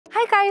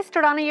Hi guys,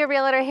 Jordana, your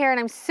realtor here, and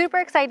I'm super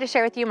excited to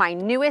share with you my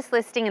newest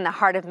listing in the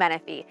heart of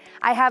Menifee.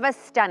 I have a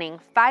stunning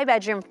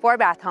 5-bedroom,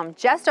 4-bath home,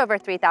 just over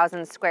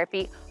 3,000 square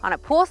feet on a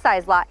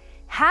pool-sized lot,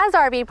 has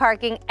RV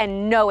parking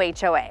and no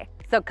HOA.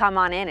 So come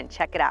on in and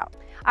check it out.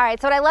 All right,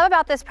 so what I love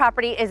about this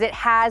property is it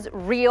has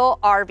real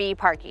RV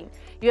parking.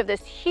 You have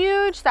this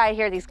huge side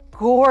here, these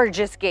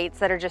gorgeous gates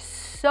that are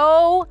just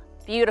so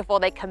beautiful.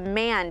 They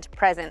command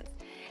presence.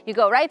 You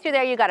go right through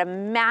there, you got a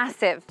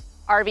massive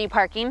RV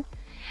parking.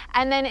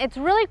 And then it's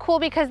really cool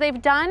because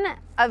they've done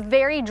a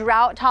very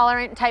drought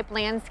tolerant type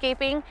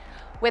landscaping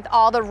with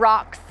all the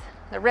rocks,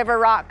 the river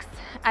rocks,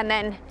 and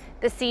then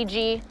the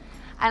CG.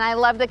 And I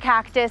love the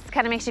cactus,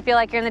 kind of makes you feel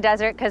like you're in the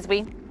desert because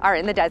we are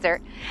in the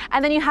desert.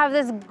 And then you have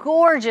this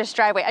gorgeous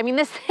driveway. I mean,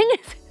 this thing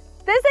is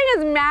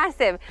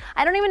massive.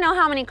 I don't even know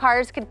how many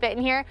cars could fit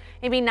in here,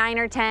 maybe 9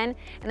 or 10.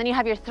 And then you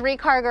have your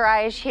 3-car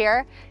garage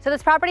here. So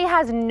this property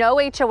has no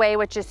HOA,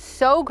 which is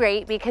so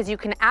great because you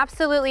can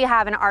absolutely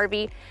have an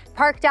RV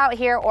parked out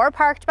here or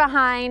parked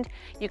behind.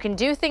 You can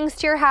do things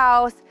to your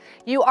house.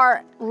 You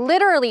are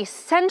literally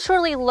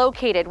centrally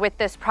located with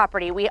this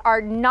property. We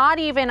are not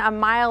even a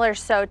mile or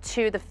so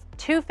to the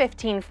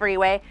 215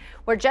 freeway.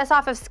 We're just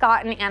off of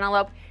Scott and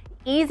Antelope.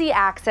 Easy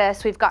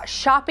access. We've got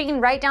shopping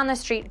right down the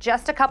street,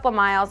 just a couple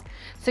miles.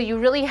 So you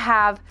really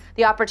have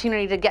the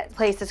opportunity to get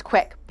places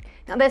quick.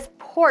 Now this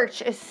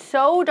porch is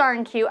so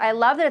darn cute. I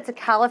love that it's a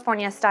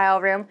California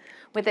style room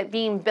with it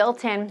being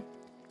built in.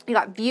 You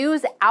got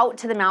views out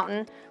to the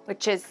mountain,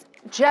 which is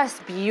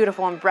just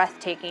beautiful and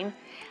breathtaking.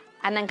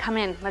 And then come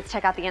in, let's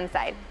check out the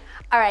inside.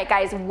 All right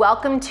guys,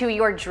 welcome to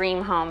your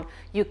dream home.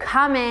 You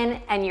come in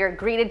and you're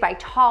greeted by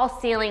tall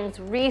ceilings,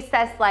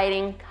 recessed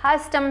lighting,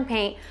 custom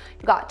paint.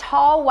 You've got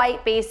tall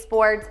white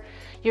baseboards.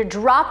 You're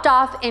dropped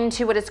off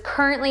into what is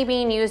currently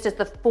being used as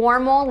the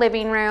formal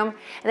living room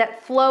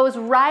that flows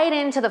right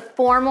into the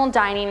formal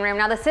dining room.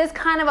 Now this is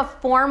kind of a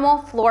formal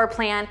floor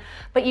plan,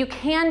 but you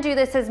can do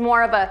this as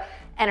more of a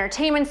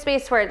entertainment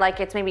space where like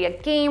it's maybe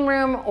a game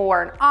room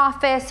or an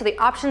office. So the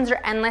options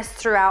are endless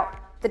throughout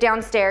the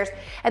downstairs.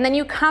 And then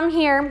you come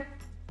here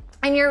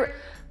and you're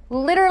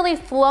literally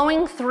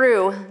flowing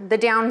through the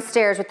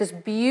downstairs with this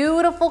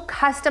beautiful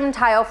custom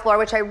tile floor,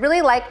 which I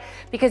really like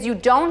because you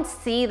don't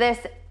see this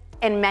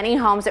in many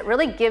homes. It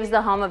really gives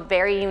the home a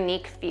very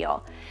unique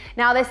feel.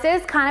 Now this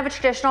is kind of a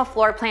traditional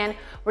floor plan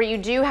where you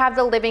do have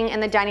the living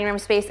and the dining room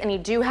space and you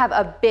do have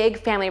a big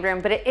family room,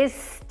 but it is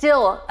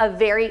still a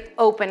very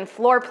open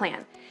floor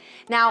plan.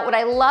 Now, what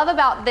I love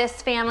about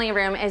this family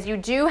room is you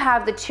do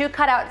have the 2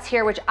 cutouts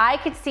here, which I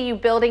could see you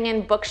building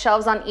in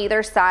bookshelves on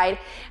either side.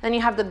 And then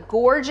you have the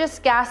gorgeous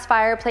gas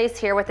fireplace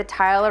here with the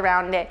tile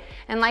around it.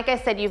 And like I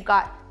said, you've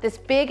got this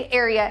big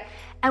area.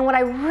 And what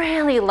I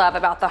really love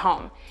about the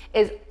home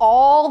is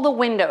all the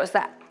windows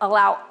that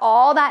allow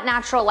all that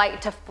natural light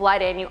to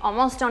flood in. You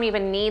almost don't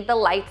even need the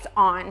lights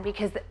on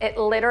because it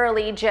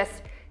literally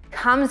just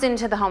comes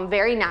into the home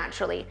very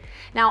naturally.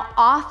 Now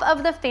off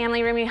of the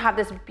family room, you have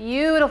this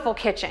beautiful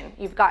kitchen.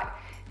 You've got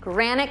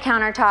granite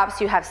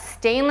countertops, you have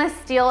stainless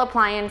steel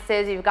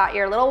appliances, you've got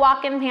your little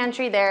walk-in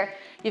pantry there,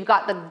 you've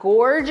got the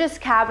gorgeous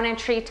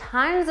cabinetry,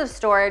 tons of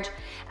storage,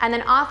 and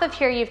then off of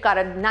here you've got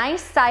a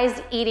nice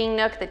sized eating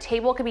nook. The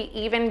table could be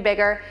even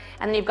bigger,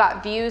 and then you've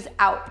got views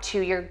out to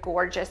your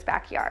gorgeous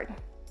backyard.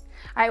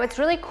 All right, what's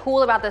really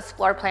cool about this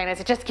floor plan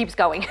is it just keeps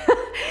going.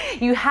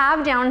 You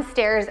have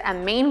downstairs a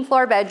main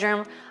floor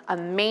bedroom, a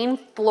main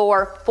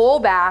floor full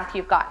bath.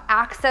 You've got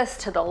access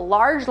to the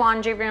large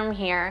laundry room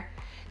here.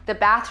 The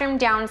bathroom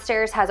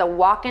downstairs has a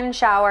walk-in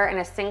shower and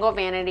a single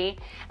vanity.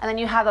 And then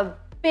you have a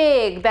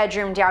big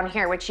bedroom down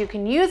here, which you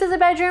can use as a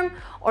bedroom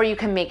or you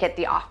can make it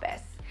the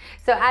office.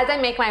 So as I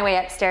make my way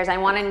upstairs, I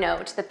want to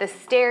note that the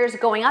stairs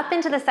going up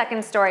into the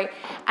 2nd story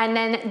and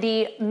then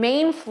the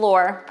main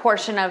floor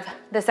portion of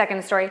the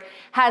 2nd story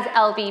has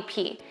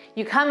LVP.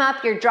 You come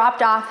up, you're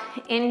dropped off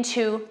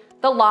into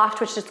the loft,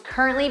 which is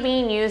currently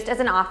being used as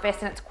an office,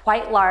 and it's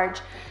quite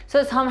large. So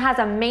this home has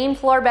a main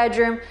floor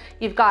bedroom,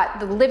 you've got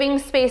the living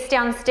space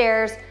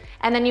downstairs,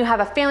 and then you have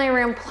a family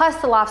room plus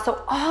the loft.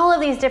 So all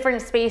of these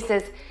different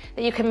spaces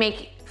that you can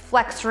make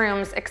flex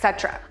rooms,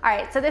 etc. All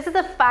right, so this is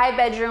a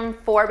 5-bedroom,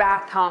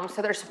 4-bath home.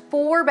 So there's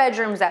 4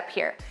 bedrooms up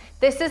here.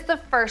 This is the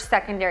first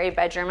secondary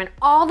bedroom, and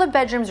all the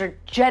bedrooms are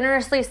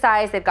generously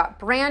sized. They've got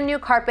brand new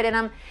carpet in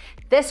them.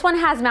 This one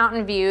has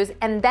mountain views,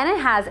 and then it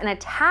has an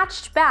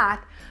attached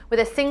bath with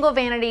a single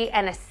vanity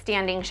and a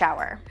standing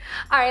shower.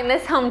 All right, and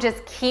this home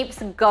just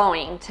keeps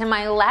going. To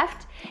my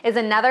left is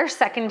another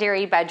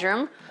secondary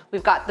bedroom.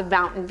 We've got the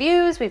mountain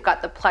views, we've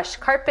got the plush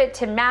carpet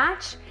to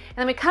match. And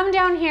then we come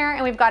down here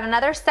and we've got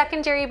another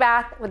secondary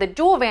bath with a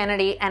dual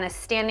vanity and a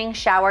standing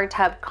shower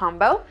tub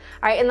combo. All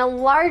right, and the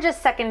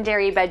largest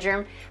secondary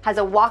bedroom has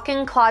a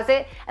walk-in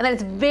closet, and then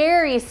it's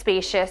very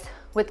spacious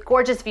with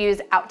gorgeous views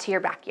out to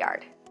your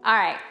backyard. All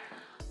right,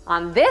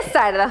 on this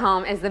side of the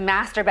home is the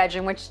master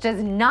bedroom, which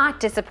does not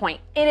disappoint.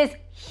 It is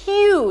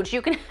huge.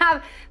 You can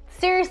have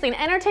seriously an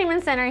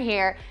entertainment center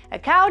here, a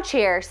couch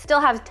here, still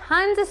have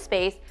tons of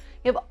space.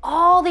 You have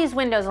all these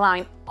windows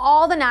allowing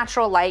all the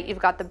natural light. You've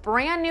got the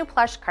brand new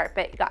plush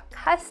carpet, you've got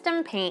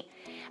custom paint,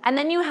 and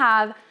then you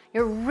have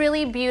your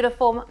really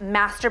beautiful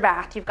master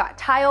bath. You've got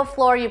tile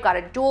floor, you've got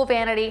a dual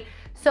vanity,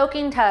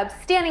 soaking tub,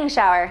 standing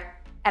shower,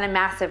 and a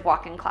massive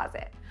walk-in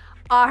closet.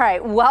 All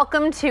right,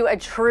 welcome to a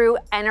true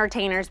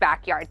entertainer's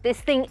backyard. This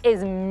thing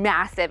is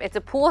massive. It's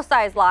a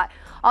pool-sized lot,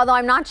 although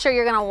I'm not sure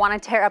you're gonna wanna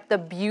tear up the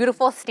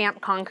beautiful stamped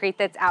concrete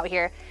that's out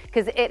here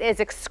because it is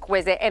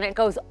exquisite and it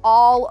goes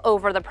all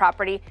over the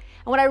property.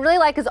 And what I really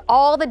like is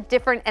all the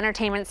different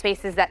entertainment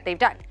spaces that they've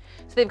done.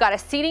 So they've got a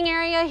seating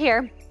area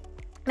here.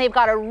 They've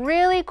got a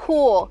really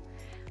cool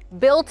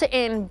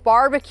built-in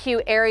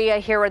barbecue area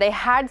here where they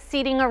had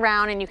seating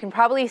around, and you can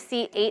probably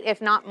see 8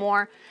 if not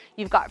more.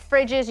 You've got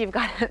fridges, you've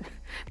got a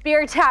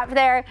beer tap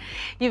there.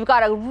 You've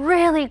got a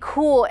really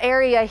cool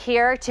area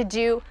here to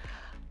do,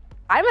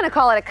 I'm gonna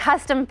call it a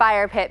custom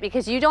fire pit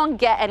because you don't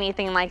get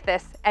anything like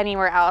this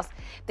anywhere else.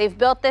 They've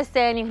built this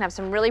in, you can have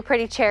some really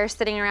pretty chairs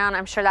sitting around.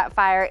 I'm sure that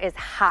fire is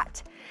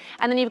hot.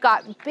 And then you've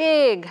got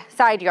big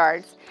side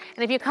yards.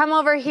 And if you come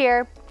over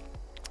here,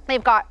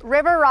 they've got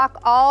river rock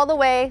all the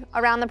way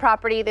around the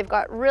property. They've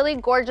got really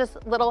gorgeous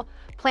little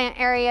plant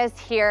areas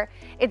here.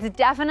 It's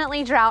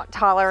definitely drought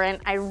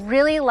tolerant. I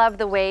really love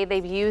the way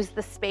they've used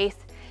the space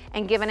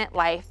and given it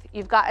life.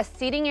 You've got a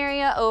seating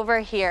area over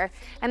here,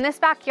 and this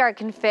backyard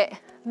can fit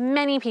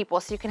many people.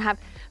 So you can have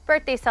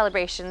birthday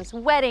celebrations,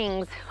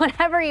 weddings,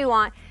 whatever you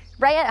want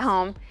right at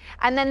home.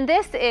 And then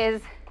this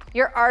is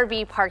your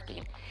RV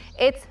parking.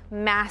 It's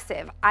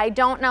massive. I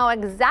don't know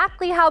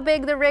exactly how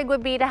big the rig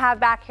would be to have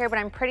back here, but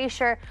I'm pretty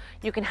sure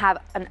you can have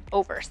an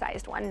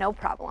oversized one, no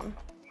problem.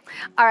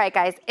 All right,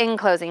 guys, in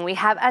closing, we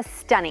have a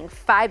stunning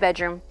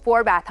 5-bedroom,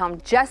 4-bath home,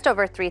 just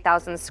over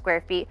 3,000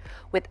 square feet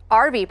with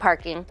RV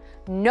parking,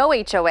 no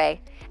HOA,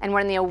 and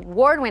we're in the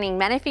award-winning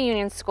Menifee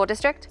Union School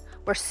District.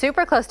 We're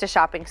super close to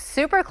shopping,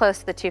 super close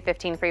to the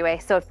 215 freeway.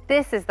 So if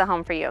this is the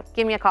home for you,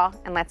 give me a call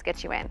and let's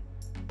get you in.